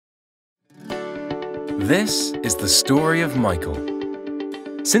This is the story of Michael.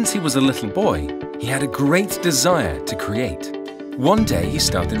 Since he was a little boy, he had a great desire to create. One day he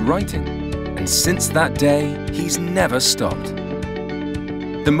started writing, and since that day, he's never stopped.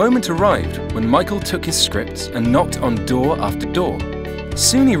 The moment arrived when Michael took his scripts and knocked on door after door.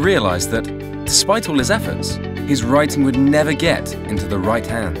 Soon he realized that, despite all his efforts, his writing would never get into the right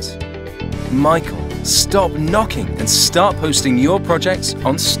hands. Michael, stop knocking and start posting your projects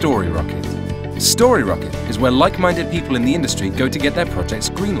on StoryRocket. StoryRocket is where like-minded people in the industry go to get their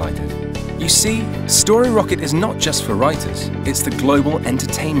projects greenlighted. You see, StoryRocket is not just for writers, it's the global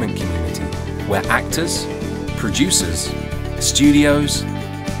entertainment community, where actors, producers, studios,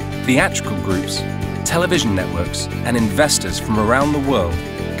 theatrical groups, television networks, and investors from around the world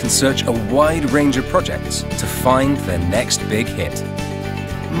can search a wide range of projects to find their next big hit.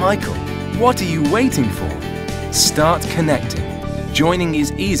 Michael, what are you waiting for? Start connecting. Joining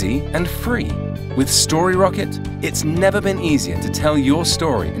is easy and free. With StoryRocket, it's never been easier to tell your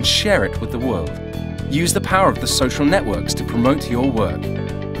story and share it with the world. Use the power of the social networks to promote your work.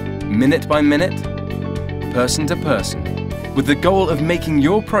 Minute by minute, person to person, with the goal of making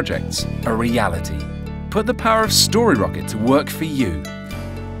your projects a reality. Put the power of StoryRocket to work for you.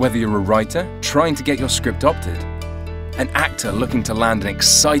 Whether you're a writer trying to get your script opted, an actor looking to land an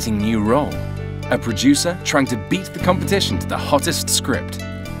exciting new role, a producer trying to beat the competition to the hottest script,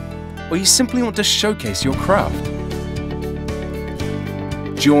 or you simply want to showcase your craft.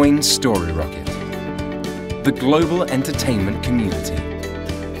 Join StoryRocket, the global entertainment community.